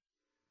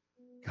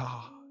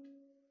 God,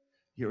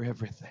 you're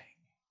everything.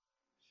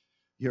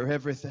 You're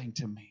everything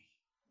to me.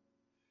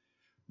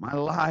 My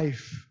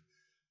life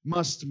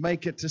must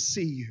make it to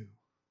see you.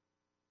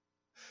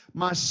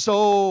 My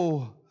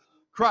soul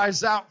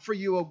cries out for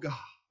you, oh God.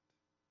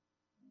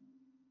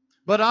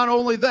 But not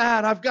only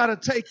that, I've got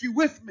to take you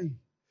with me.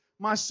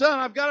 My son,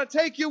 I've got to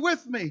take you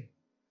with me.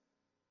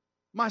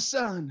 My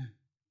son,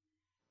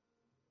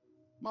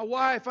 my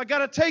wife, I've got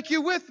to take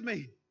you with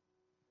me.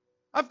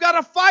 I've got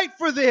to fight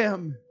for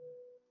them.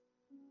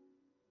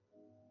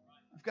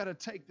 I've got to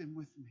take them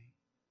with me.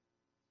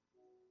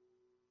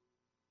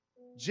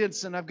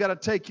 Jensen, I've got to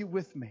take you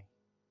with me.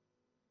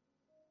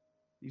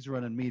 He's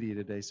running media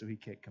today, so he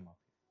can't come up.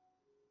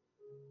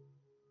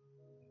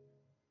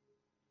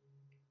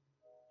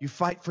 You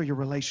fight for your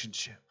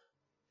relationship.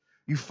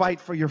 You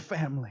fight for your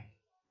family.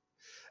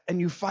 And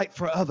you fight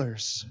for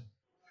others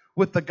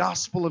with the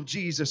gospel of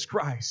Jesus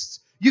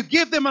Christ. You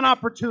give them an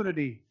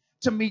opportunity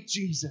to meet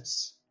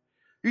Jesus.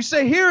 You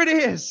say, here it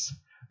is.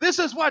 This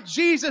is what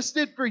Jesus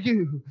did for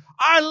you.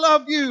 I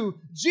love you.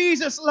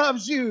 Jesus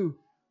loves you.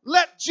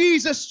 Let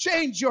Jesus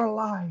change your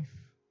life.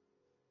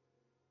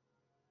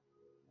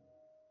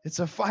 It's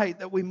a fight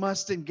that we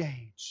must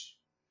engage.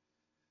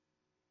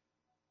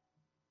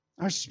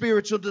 Our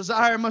spiritual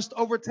desire must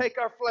overtake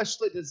our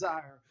fleshly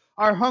desire.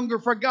 Our hunger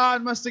for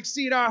God must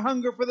exceed our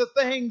hunger for the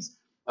things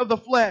of the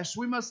flesh.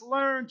 We must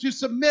learn to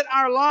submit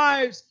our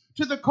lives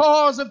to the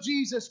cause of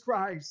Jesus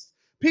Christ.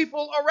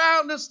 People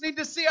around us need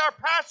to see our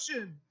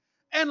passion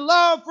and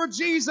love for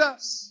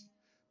Jesus.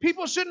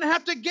 People shouldn't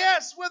have to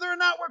guess whether or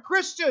not we're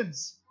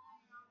Christians.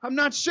 I'm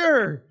not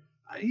sure.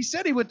 He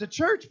said he went to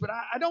church, but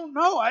I don't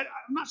know. I'm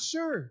not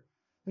sure.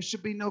 There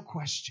should be no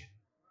question.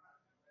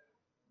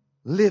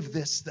 Live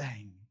this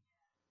thing.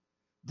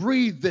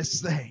 Breathe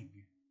this thing.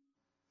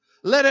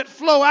 Let it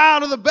flow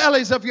out of the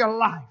bellies of your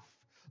life.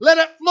 Let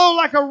it flow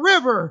like a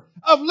river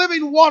of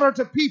living water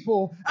to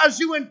people as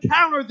you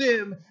encounter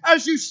them,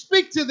 as you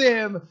speak to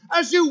them,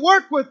 as you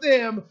work with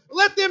them.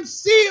 Let them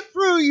see it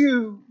through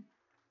you.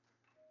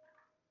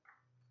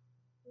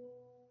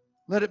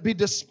 Let it be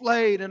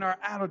displayed in our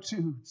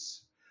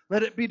attitudes.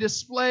 Let it be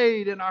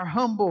displayed in our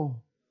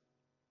humble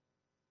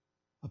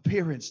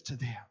appearance to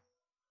them.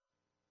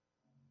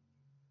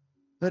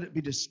 Let it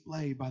be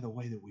displayed by the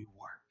way that we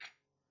work.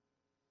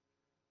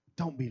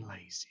 Don't be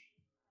lazy.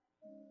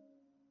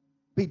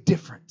 Be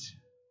different.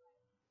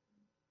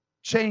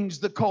 Change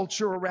the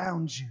culture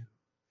around you.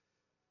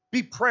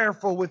 Be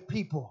prayerful with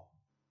people.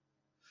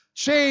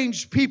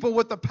 Change people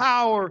with the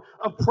power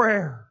of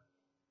prayer.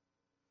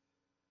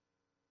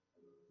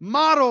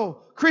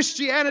 Model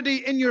Christianity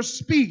in your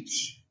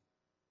speech.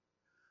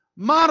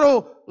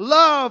 Model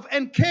love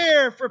and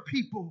care for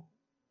people.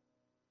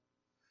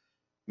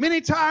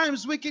 Many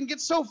times we can get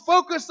so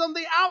focused on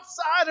the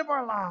outside of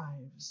our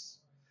lives,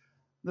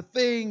 the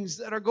things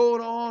that are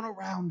going on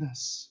around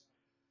us,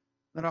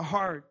 that our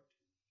heart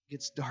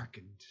gets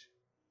darkened.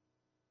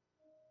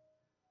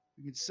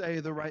 We can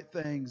say the right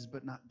things,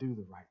 but not do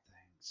the right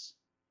things.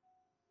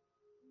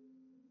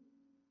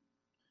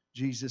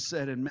 Jesus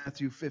said in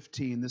Matthew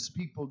 15, this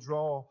people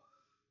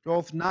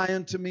draweth nigh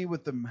unto me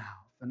with the mouth,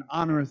 and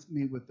honoreth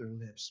me with their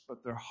lips,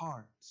 but their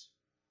heart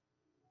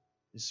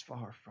is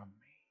far from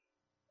me.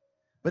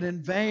 But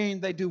in vain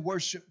they do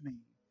worship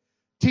me,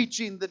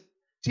 teaching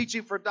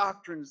for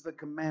doctrines the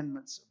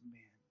commandments of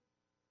men.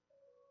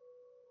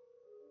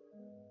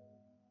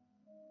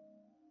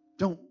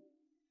 Don't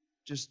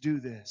just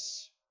do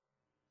this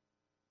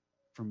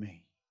for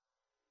me.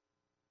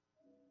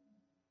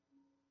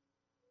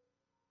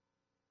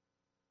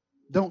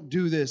 Don't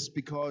do this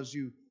because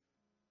you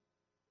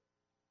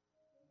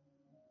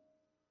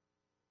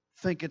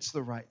think it's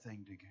the right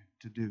thing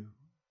to do.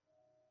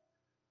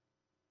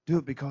 Do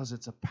it because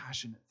it's a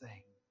passionate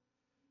thing.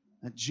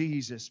 That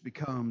Jesus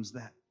becomes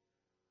that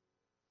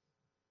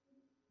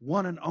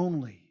one and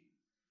only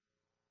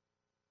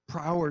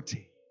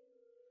priority.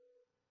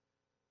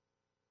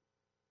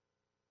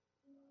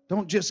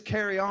 Don't just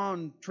carry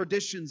on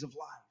traditions of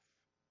life.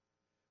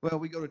 Well,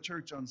 we go to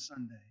church on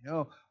Sunday.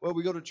 Oh, well,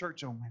 we go to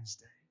church on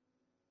Wednesday.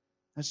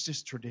 That's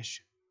just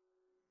tradition.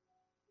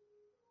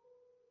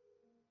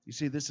 You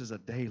see, this is a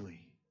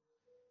daily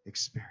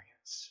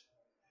experience.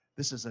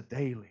 This is a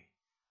daily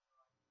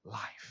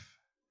life.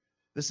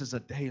 This is a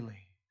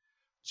daily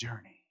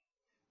journey.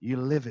 You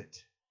live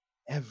it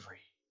every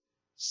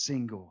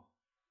single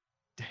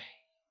day.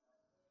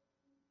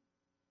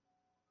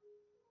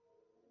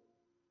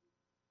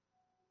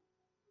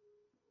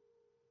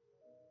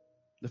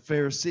 The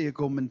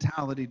Pharisaical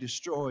mentality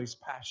destroys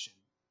passion.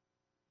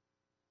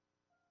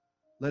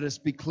 Let us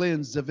be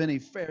cleansed of any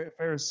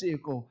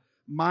Pharisaical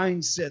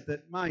mindset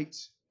that might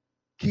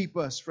keep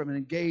us from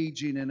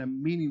engaging in a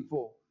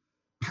meaningful,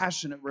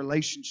 passionate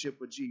relationship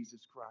with Jesus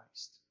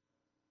Christ.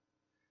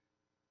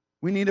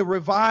 We need a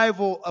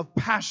revival of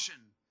passion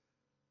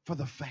for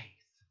the faith.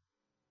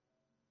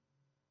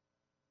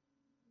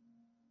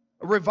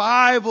 A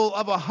revival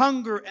of a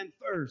hunger and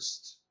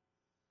thirst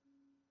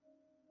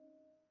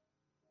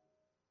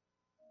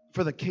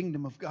for the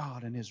kingdom of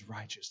God and His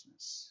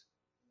righteousness.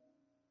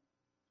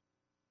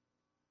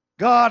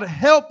 God,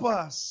 help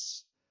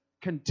us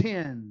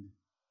contend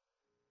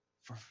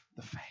for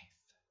the faith.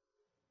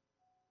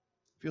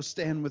 If you'll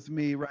stand with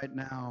me right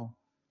now,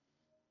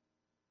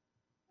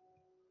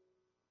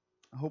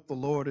 I hope the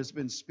Lord has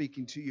been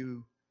speaking to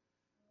you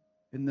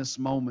in this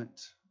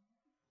moment.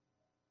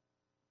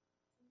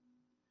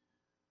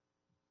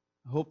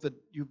 I hope that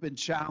you've been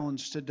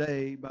challenged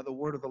today by the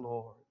word of the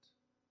Lord.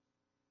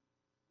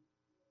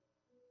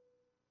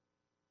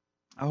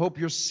 I hope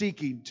you're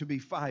seeking to be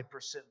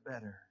 5%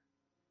 better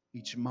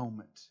each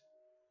moment,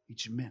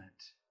 each minute,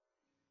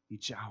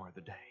 each hour of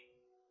the day.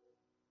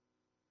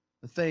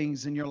 The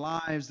things in your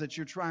lives that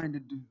you're trying to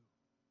do.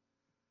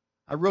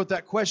 I wrote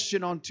that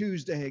question on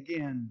Tuesday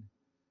again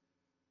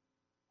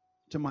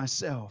to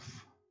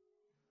myself.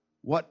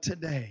 What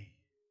today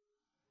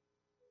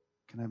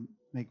can I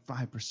make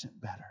 5%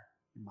 better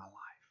in my life?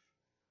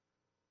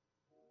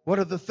 What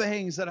are the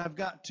things that I've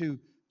got to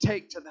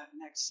take to that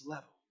next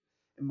level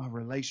in my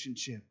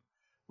relationship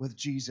with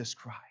Jesus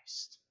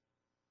Christ?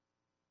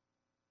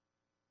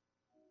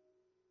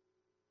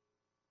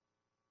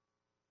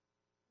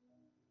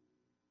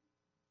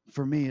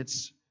 For me,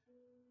 it's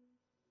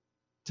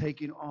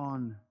taking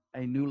on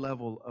a new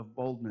level of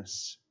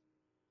boldness.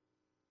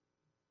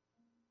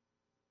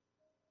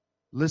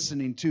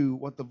 Listening to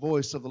what the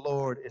voice of the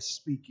Lord is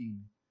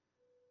speaking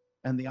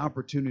and the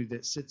opportunity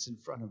that sits in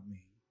front of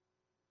me.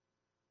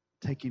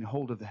 Taking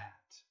hold of that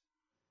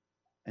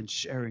and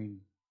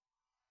sharing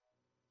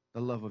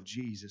the love of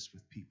Jesus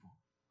with people.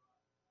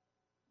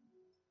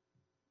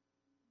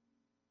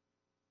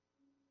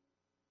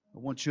 I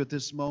want you at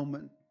this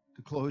moment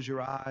to close your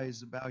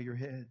eyes and bow your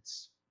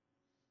heads.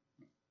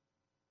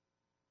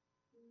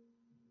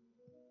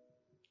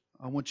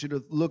 I want you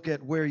to look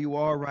at where you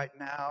are right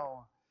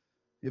now.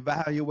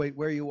 Evaluate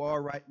where you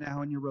are right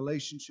now in your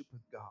relationship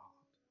with God.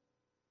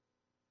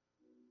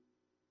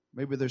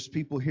 Maybe there's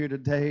people here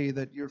today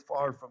that you're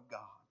far from God.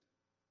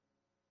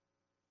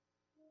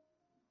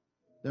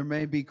 There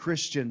may be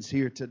Christians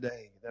here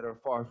today that are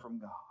far from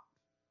God.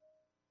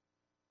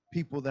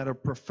 People that are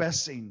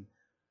professing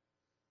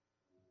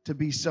to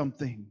be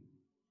something,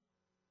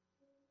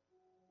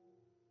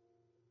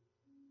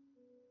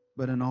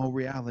 but in all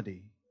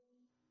reality,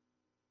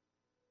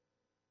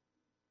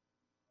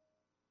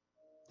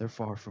 they're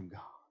far from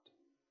God.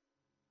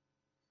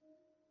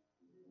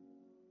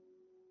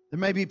 There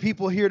may be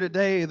people here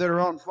today that are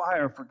on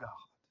fire for God,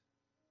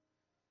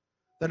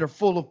 that are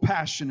full of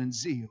passion and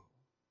zeal,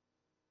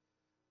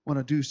 want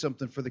to do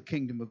something for the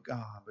kingdom of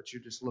God, but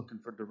you're just looking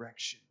for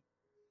direction.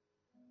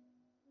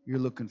 You're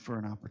looking for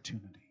an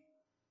opportunity.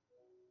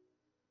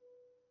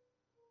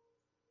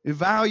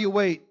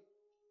 Evaluate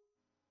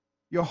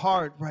your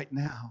heart right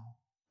now.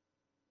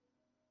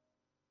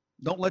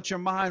 Don't let your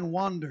mind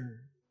wander.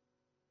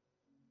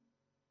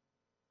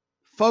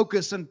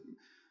 Focus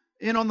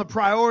in on the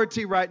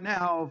priority right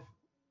now of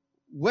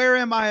where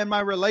am I in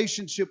my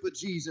relationship with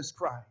Jesus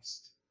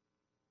Christ?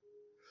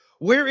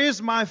 Where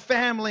is my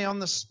family on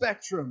the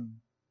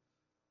spectrum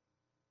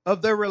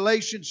of their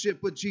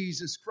relationship with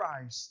Jesus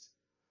Christ?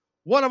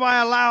 What have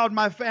I allowed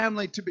my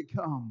family to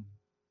become?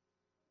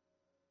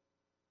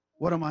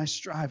 What am I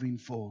striving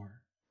for?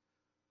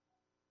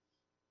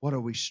 What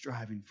are we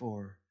striving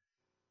for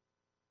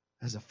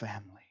as a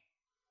family?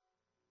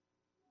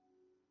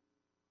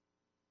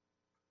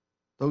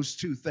 Those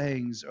two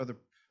things are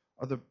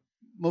the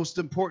most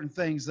important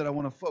things that I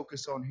want to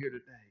focus on here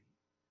today.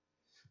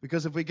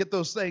 Because if we get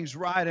those things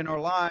right in our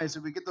lives,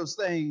 if we get those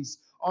things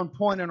on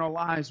point in our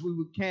lives, we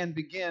can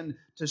begin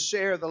to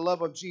share the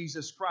love of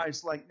Jesus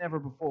Christ like never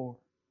before.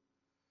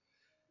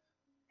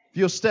 If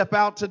you'll step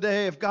out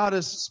today, if God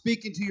is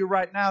speaking to you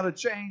right now to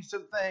change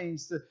some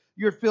things, that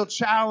you feel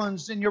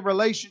challenged in your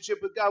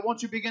relationship with God,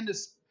 won't you begin to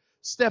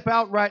step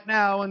out right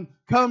now and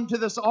come to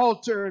this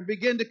altar and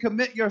begin to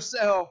commit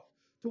yourself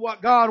to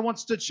what God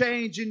wants to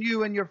change in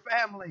you and your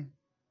family.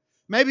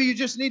 Maybe you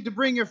just need to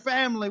bring your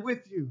family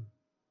with you.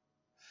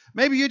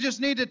 Maybe you just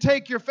need to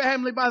take your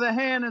family by the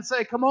hand and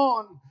say, come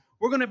on,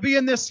 we're going to be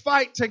in this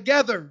fight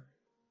together.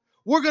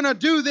 We're going to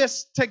do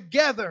this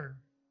together.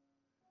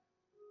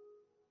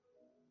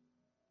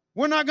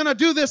 We're not going to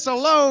do this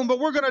alone, but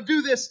we're going to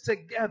do this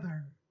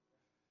together.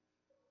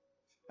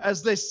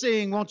 As they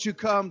sing, won't you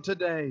come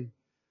today?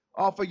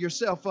 Offer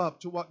yourself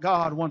up to what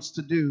God wants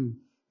to do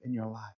in your life.